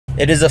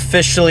It is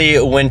officially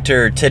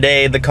winter.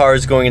 Today, the car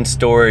is going in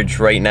storage.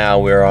 Right now,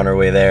 we're on our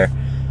way there.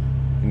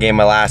 I gave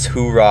my last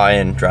hoorah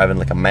in, driving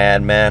like a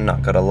madman,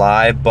 not gonna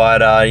lie.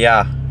 But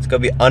yeah, it's gonna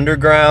be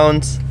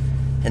undergrounds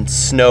and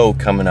snow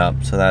coming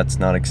up, so that's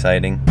not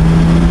exciting.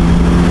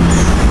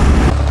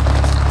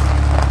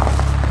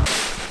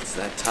 It's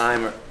that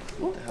time.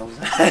 What the hell is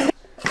that?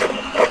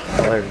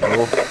 Oh, there we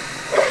go.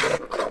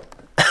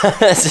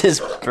 This is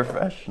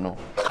professional.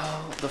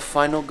 Oh, the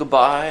final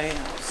goodbye.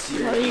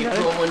 See her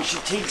April when she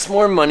takes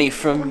more money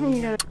from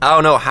me. I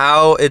don't know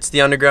how it's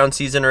the underground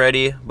season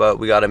already, but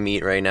we gotta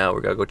meet right now.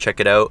 We're gonna go check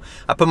it out.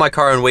 I put my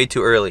car in way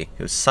too early.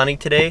 It was sunny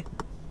today.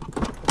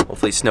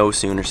 Hopefully snow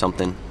soon or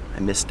something.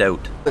 I missed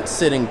out. It's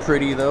sitting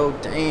pretty though,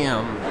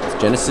 damn.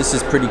 This Genesis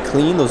is pretty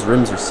clean. Those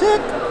rims are sick.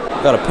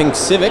 Got a pink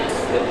Civic.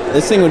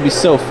 This thing would be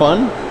so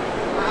fun.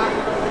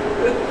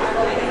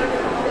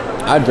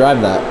 I'd drive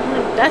that.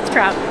 Death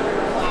trap.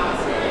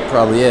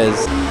 Probably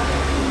is.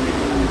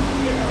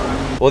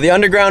 Well, the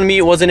underground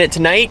meet wasn't it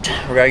tonight.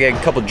 We're gonna get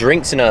a couple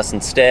drinks in us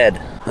instead.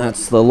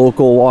 That's the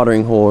local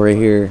watering hole right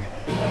here.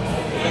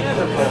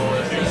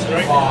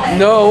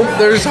 No,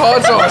 there's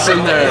hot sauce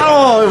in there.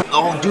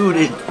 Oh, dude,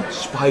 it's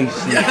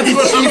spicy. That's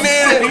what I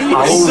meant.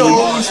 It's so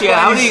spicy.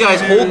 How do you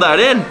guys hold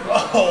that in?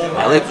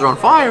 My lips are on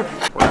fire.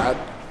 We're at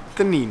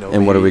the Nino.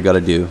 And what do we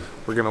gotta do?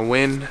 We're gonna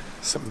win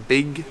some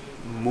big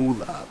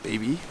moolah,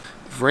 baby.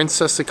 We've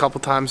rinsed us a couple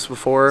times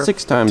before.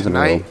 6 times in a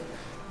row. Tonight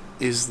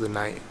is the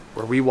night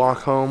where we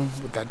walk home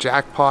with that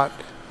jackpot.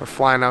 We're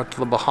flying out to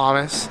the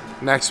Bahamas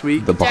next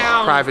week. The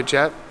Bahamas. Private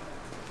jet.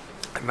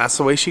 And that's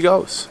the way she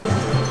goes. Oh.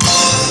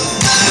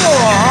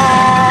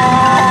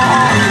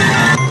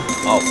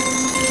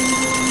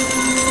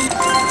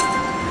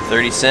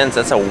 30 cents,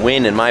 that's a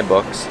win in my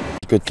books.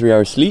 Good 3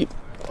 hours sleep.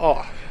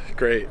 Oh,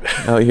 great.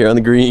 Out here on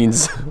the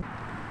greens. Oh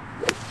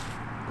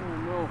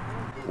no.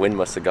 Wind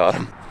must have got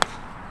him.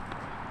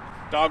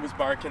 Dog was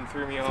barking,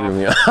 threw me off.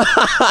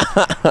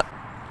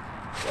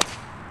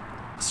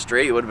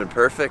 Straight would have been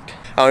perfect.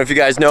 I don't know if you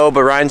guys know,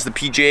 but Ryan's the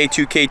PGA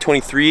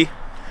 2K23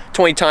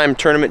 20-time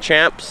tournament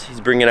champs.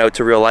 He's bringing it out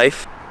to real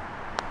life.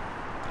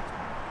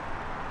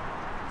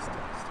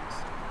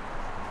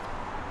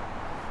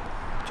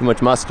 Too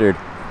much mustard.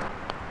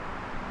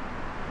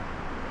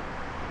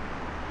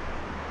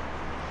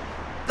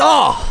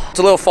 Oh! It's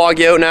a little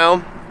foggy out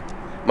now.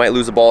 Might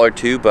lose a ball or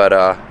two, but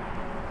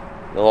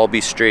they'll all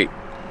be straight.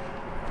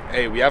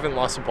 Hey, we haven't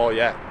lost a ball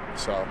yet,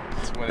 so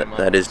it's winning.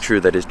 That is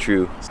true, that is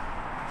true.